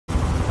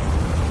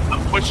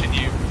pushing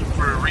you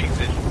for a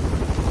reason.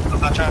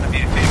 I'm not trying to be a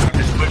dick, I'm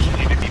just pushing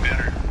you to be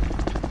better.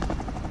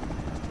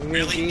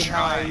 Really try.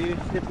 How I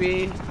used to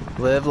be.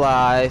 Live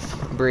life,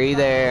 breathe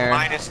air.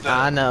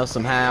 I know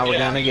somehow we're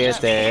gonna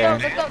get there.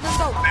 Let's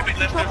go. Maybe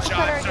lift them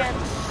shots.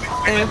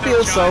 And it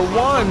feels so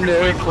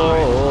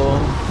wonderful.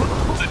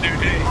 It's a new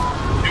day. New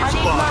I need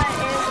squad. my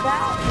air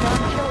out. I'm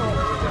chilling.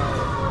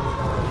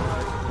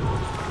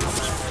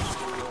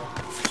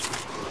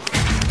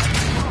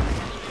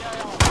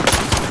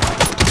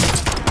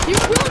 You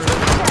will do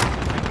that.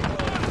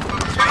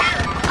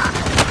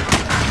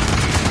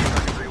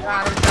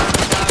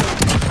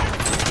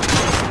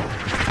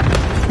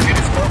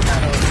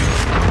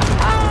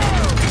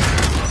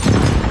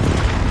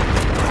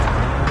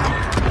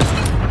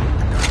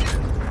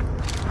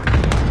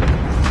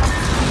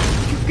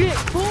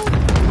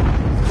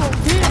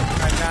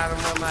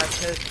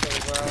 Pistol,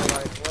 bro.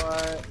 Like,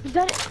 what? Is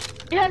that it?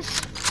 Yes!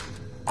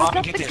 I Bobby,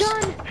 got get the this.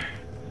 gun!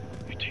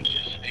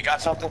 You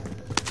got something?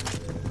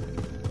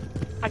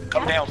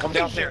 Come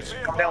downstairs.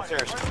 Come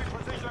downstairs.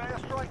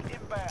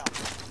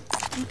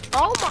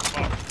 Oh my...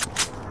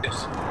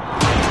 Yes.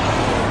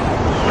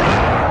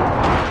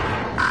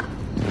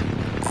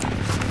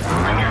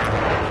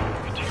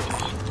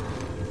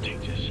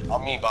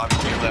 On me, Bobby.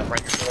 To your left, right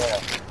here to the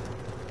left.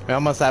 We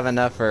almost have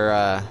enough for,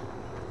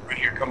 Right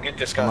here, come get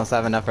this guy. almost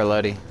have enough for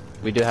Lodi.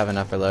 We do have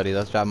enough for Lodi.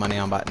 Let's drop money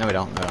on buy. No, we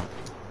don't.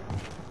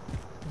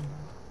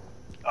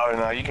 Oh,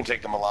 no, you can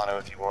take the Milano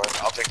if you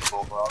want. I'll take the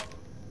Bulldog.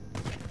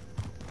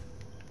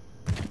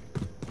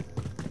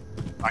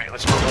 Alright,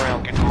 let's move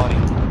around, get the money.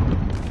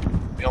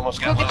 We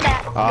almost got Go get money.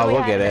 that. Oh, No,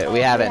 we'll get it.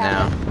 We have it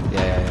now. it.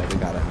 Yeah, we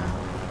got it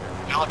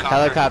now.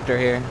 Helicopter.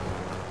 Here.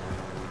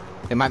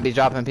 It might be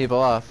dropping people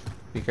off.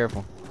 Be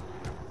careful.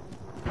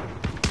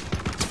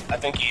 I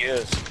think he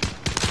is.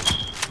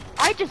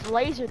 I just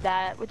lasered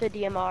that with a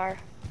DMR.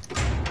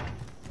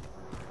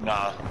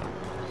 Nah.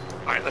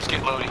 Alright, let's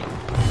get Lodi.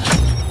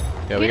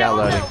 Yeah, we got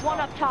Lodi. One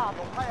up top.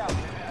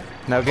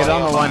 No, get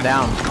on the one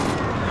down.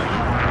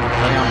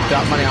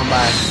 Drop money on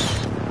buy.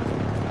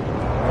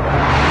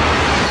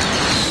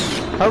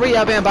 Hurry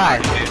up and buy.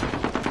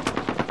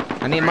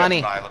 I need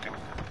money.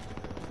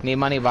 Need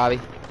money, Bobby.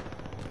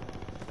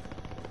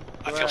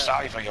 I feel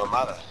sorry for your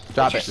mother.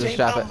 Drop it. Just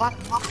drop it.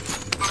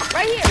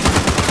 Right here.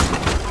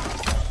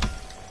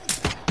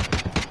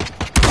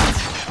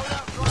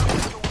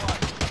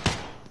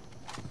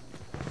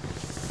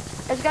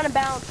 It's gonna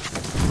bounce.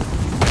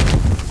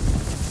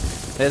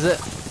 Is it?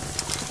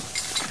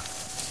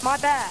 My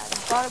bad. I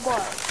thought it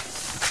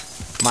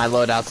was. My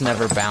loadouts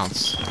never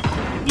bounce.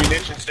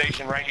 Munition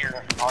station right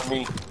here on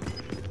me.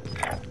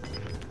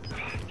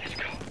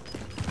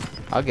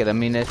 I'll get a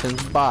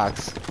munitions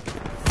box.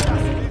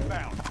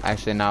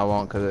 Actually, no, I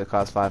won't because it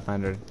costs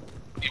 500.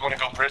 You want to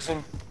go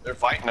prison? They're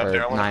fighting up Or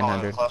there. I want to call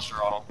 900. a cluster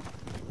on them.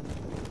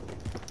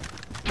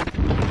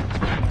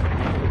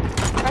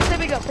 I said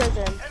we go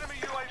prison.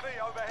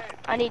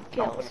 I need I'm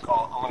kills.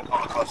 gonna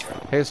call a cluster.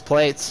 Here's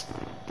plates.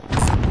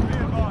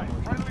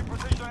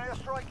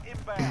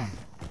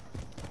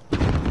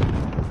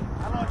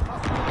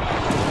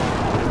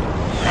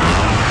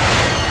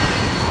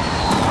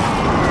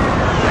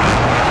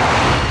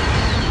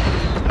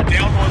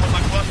 Down one with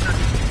my cluster.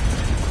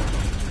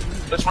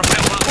 Let's run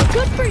that one.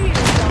 Good for you,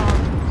 dog.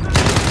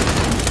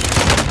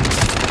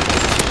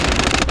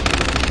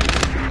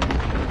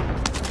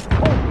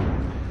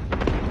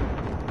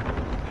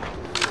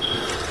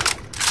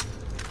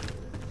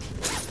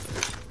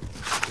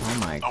 Oh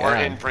my god. We're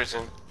in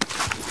prison.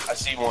 I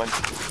see one.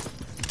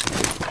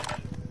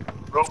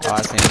 Oh,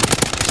 I see him.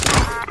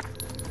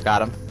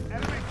 Got him.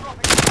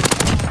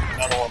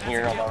 Another one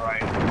here on the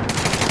right.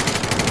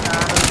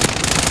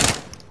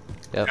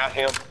 Yep. Got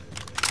him.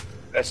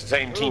 That's the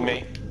same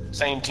teammate.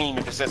 Same team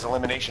if it says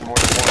elimination more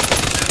than one.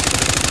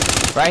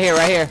 Right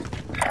here.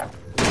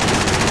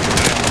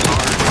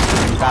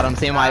 Got him,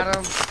 team wipe.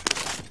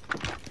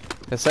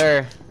 Yes,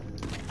 sir.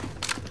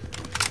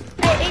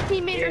 Hey,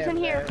 18 meters in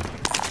here.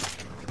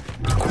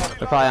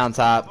 They're probably on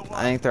top.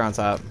 I think they're on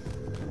top.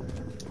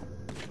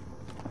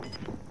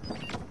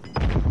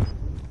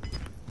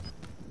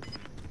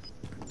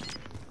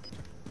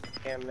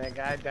 Damn, that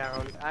guy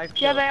down.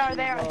 Yeah, they are.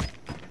 They are.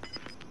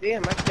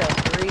 Damn, I killed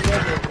 3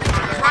 niggas.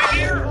 Right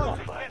here!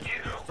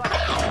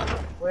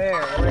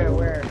 Where?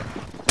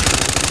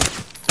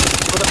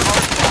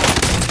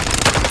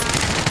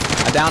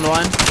 I downed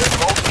one.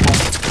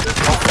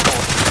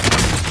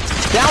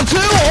 Down 2!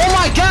 Oh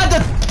my god,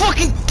 the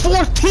fucking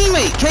 4th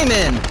teammate came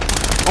in!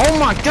 Oh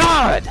my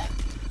god!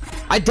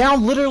 I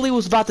literally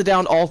was about to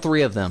down all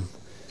 3 of them.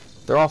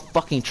 They're all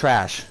fucking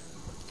trash.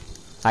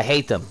 I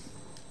hate them.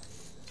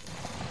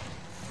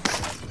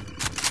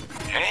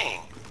 Dang.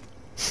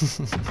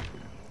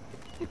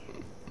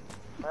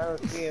 I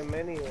don't see him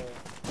anywhere.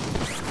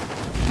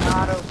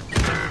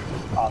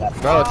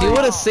 Bro,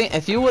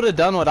 if you would have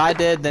done what I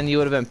did, then you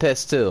would have been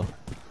pissed too.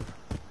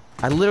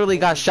 I literally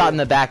got shot in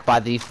the back by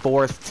the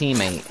 4th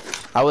teammate.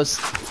 I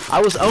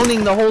was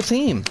owning the whole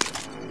team.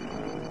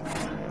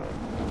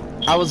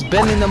 I was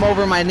bending them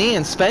over my knee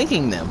and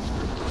spanking them.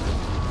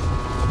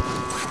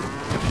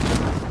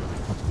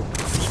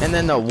 And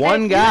then the Hey,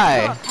 one you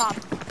guy. guys go up top.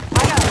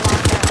 I got it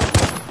locked down.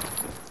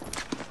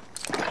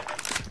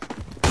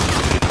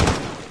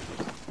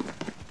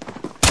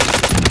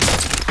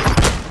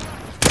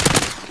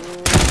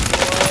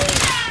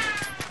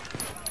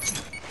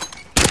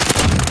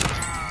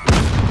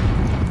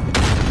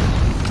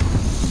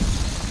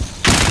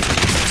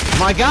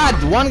 My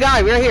God, one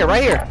guy, right here,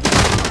 right here.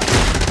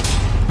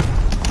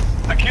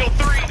 I killed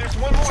 3. There's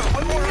one more on me.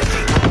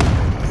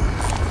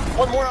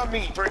 One more on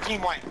me for a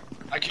team wipe.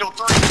 I killed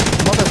 3.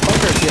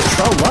 Motherfuckers get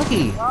so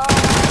lucky.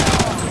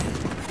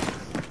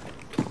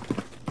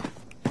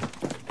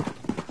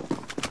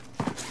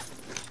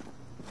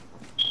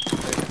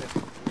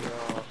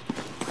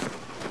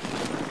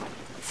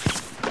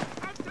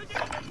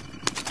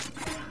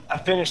 I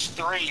finished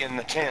 3 in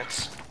the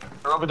tents.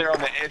 They're over there on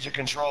the edge of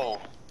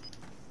control.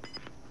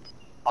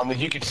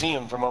 You can see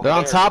them from over there. They're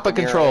on top of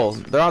from your control.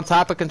 eyes. They're on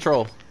top of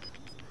control.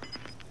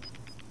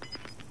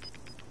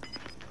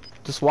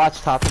 Just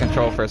watch top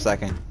control for a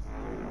second.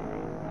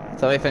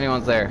 Tell me if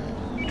anyone's there.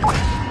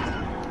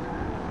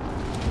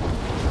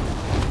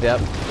 Yep.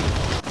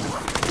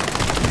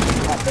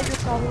 That bigger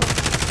problem.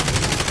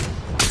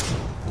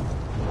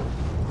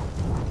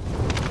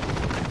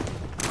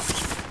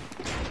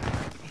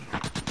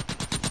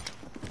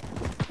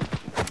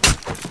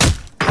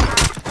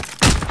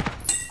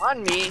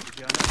 On me.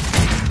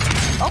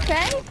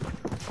 Okay.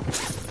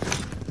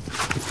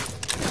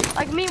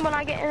 Like me when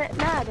I get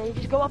mad, I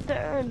just go up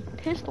there and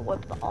pistol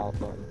whip all of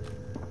them.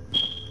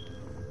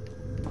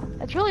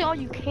 That's really all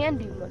you can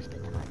do most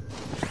of the time.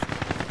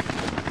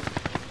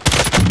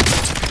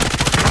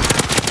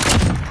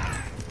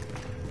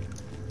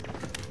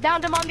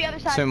 Downed him on the other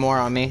side. 2 more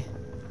on me.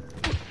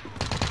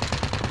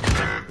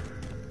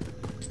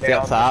 Stay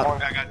Down, up top. one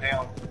guy got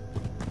down.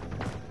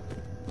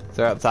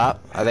 They're up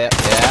top. Are they?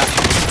 Yeah.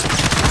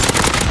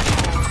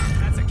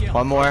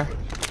 One more.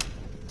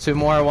 2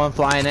 more. One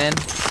flying in.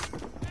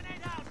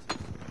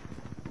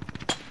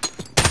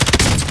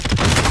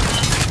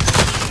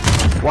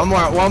 One more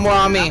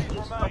on me.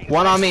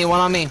 One on me. One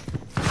on me.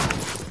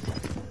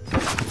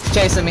 He's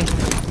chasing me.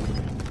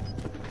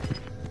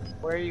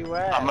 Where are you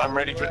at? I'm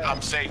ready for.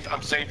 I'm safe.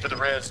 I'm safe for the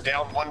res.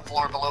 Down 1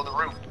 floor below the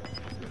roof.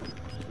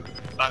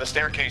 By the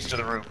staircase to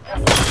the roof.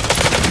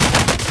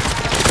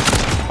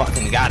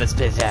 Fucking got his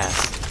bitch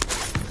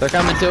ass. They're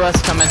coming to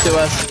us. Coming to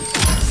us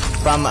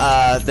from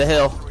the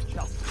hill.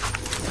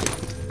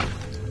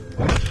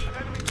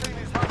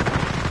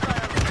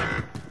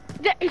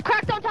 He's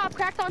cracked on top.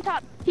 Cracked on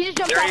top. He just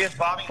jumped There off. he is,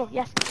 Bobby. Oh,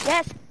 yes.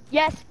 Yes.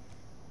 Yes.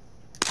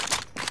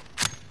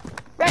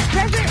 Red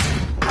treasure.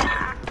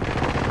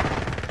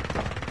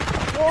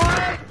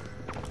 What?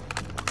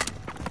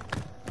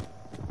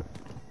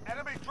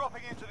 Enemy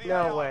dropping into the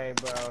No AR. way,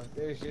 bro.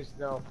 There's just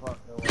no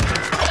fucking way.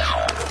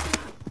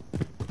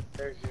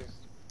 There's just...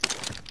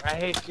 I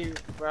hate you,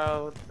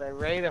 bro. The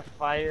rate of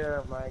fire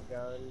of my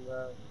gun,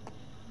 bro.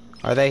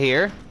 Are they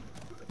here?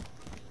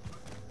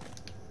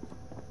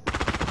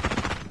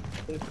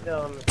 He's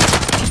still in the...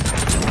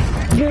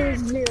 You're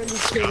nearly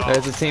kidding.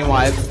 There's a team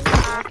wipe. Oh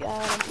my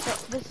god,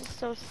 this is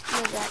so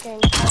nerve-wracking.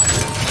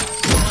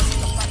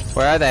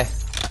 Where are they?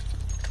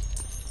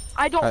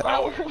 I don't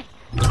know.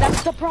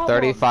 That's the problem.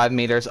 35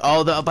 meters.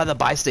 Oh, up by the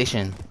buy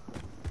station.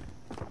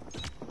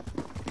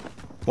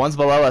 One's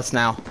below us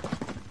now.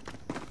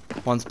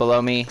 One's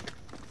below me.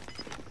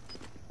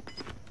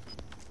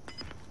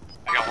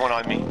 I got one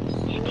on me.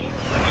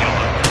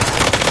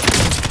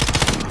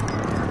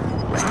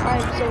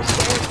 I'm so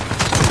scared.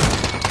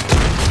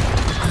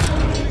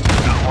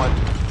 Got one.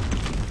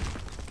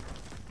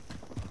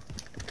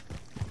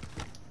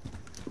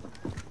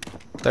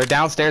 They're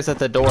downstairs at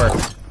the door.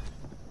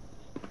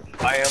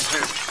 I am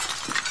too.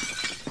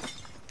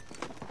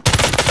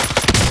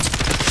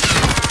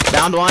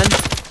 Downed one.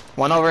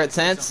 One over at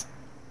Sense.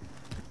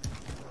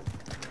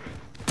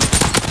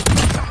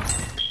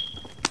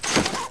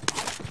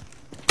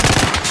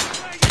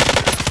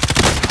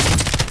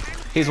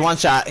 He's one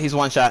shot. He's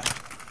one shot.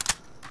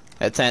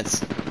 At Sense.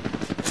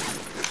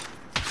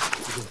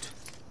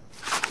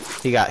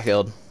 He got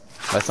killed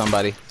by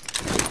somebody.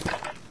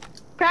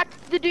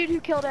 Cracked the dude who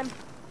killed him.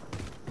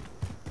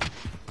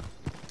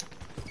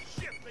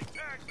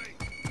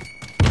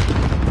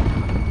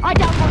 I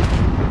downed one.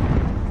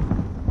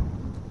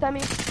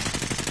 Dummy.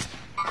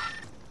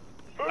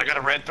 I got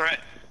a red threat.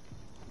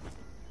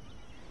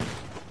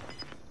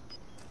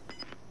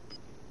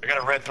 I got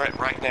a red threat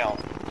right now.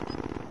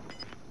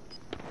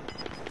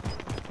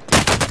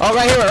 Oh,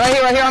 right here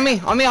on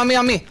me. On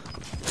me.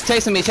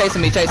 Chasing me. Down.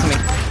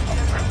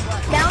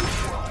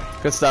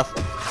 Good stuff.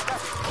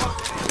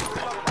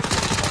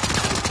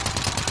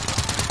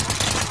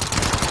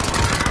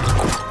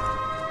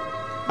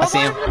 I see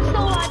him. Still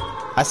alive.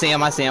 I see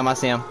him. Right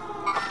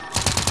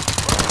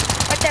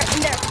there, in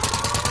there.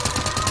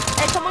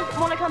 Hey, someone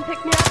wanna come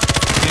pick me up?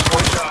 He's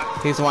one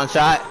shot. He's one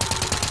shot.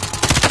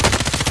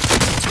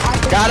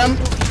 Got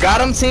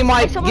him. Team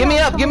wipe. Hey, Give me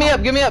up.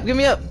 someone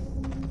else.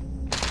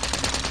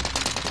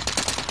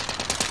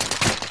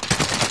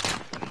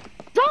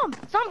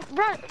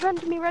 Run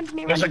to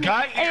me. There's a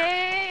guy here.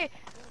 Hey.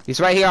 He's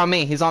right here on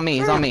me. He's on me.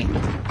 He's on me. He's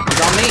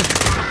on me.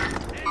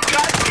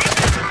 God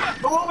damn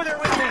it! Go over there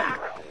with me!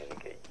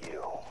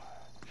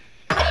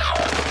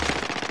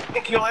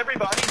 And kill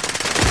everybody.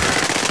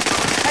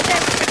 Right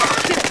there.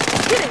 Get it.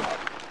 Get it.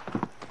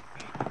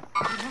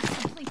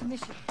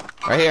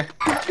 Right here.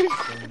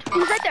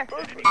 He's right there.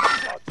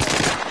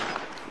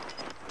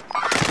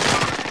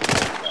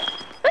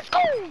 Let's go.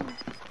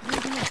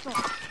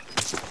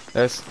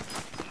 There's.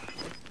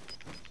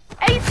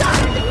 Hey, he's still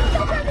ready. He's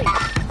still ready.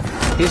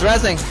 He's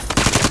rezzing.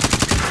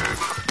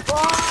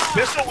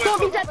 Missile Boom,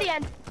 whip he's at the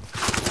end.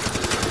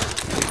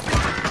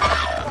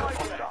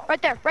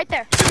 Right there. Right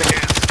there. in the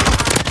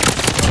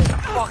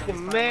gas.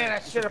 Fucking man, I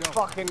should have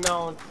fucking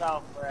known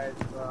South Res,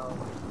 bro.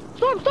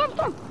 Storm, storm,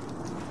 storm.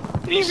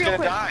 He's Real gonna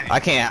quick. die. I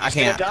can't. I He's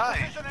gonna can't.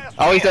 die.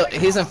 Oh,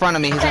 he's in front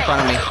of me. He's in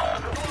front of me. It's all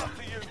up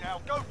to you now.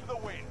 Go for the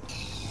win.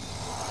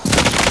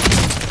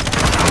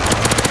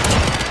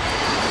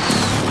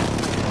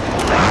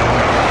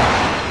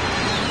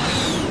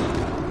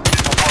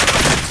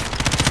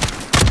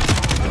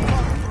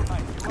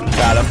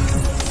 Got him.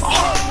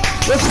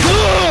 Let's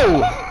go!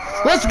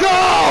 Let's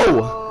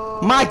go!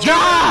 My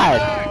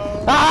God!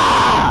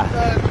 Ah!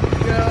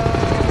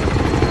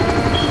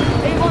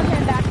 They want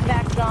him back to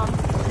back some.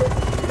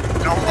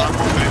 Don't run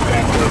with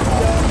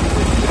me.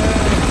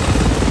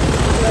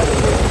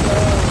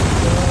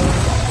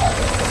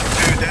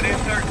 Dude, that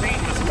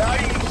M13 was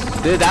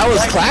nice. Dude, that was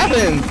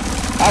clapping.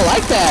 I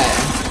like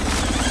that.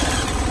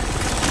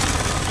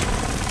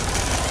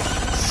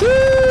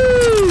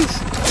 Sheesh.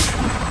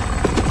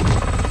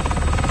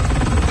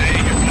 Hey,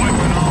 your boy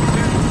went off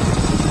too.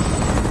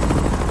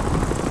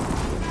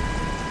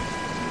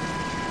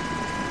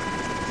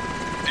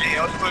 Hey, I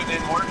was putting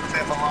in work with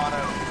that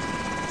Milano.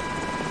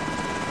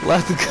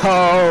 Let's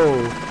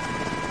go.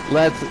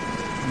 Let's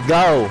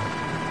go.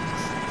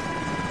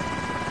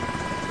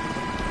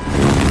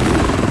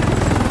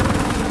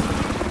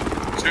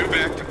 Two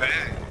back to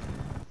back.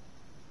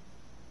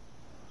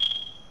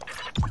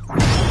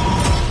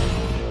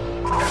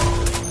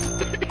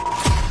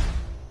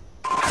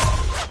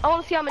 I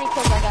want to see how many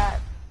kills I got.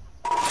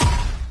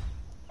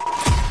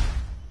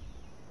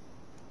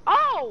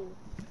 Oh!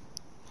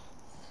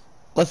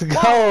 Let's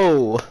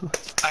go.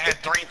 I had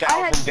I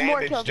had 3,000 more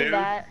damage, kills than dude.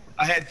 that.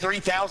 I had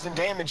 3,000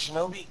 damage,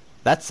 Shinobi.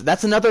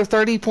 That's another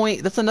 30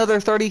 point. That's another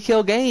 30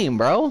 kill game,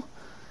 bro.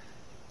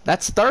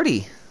 That's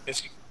 30.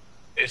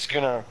 It's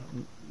gonna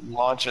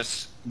launch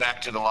us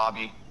back to the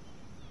lobby.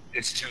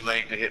 It's too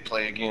late to hit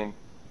play again.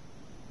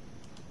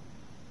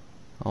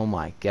 Oh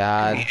my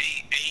God.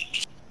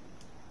 Eight.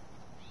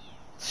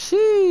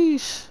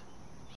 Sheesh.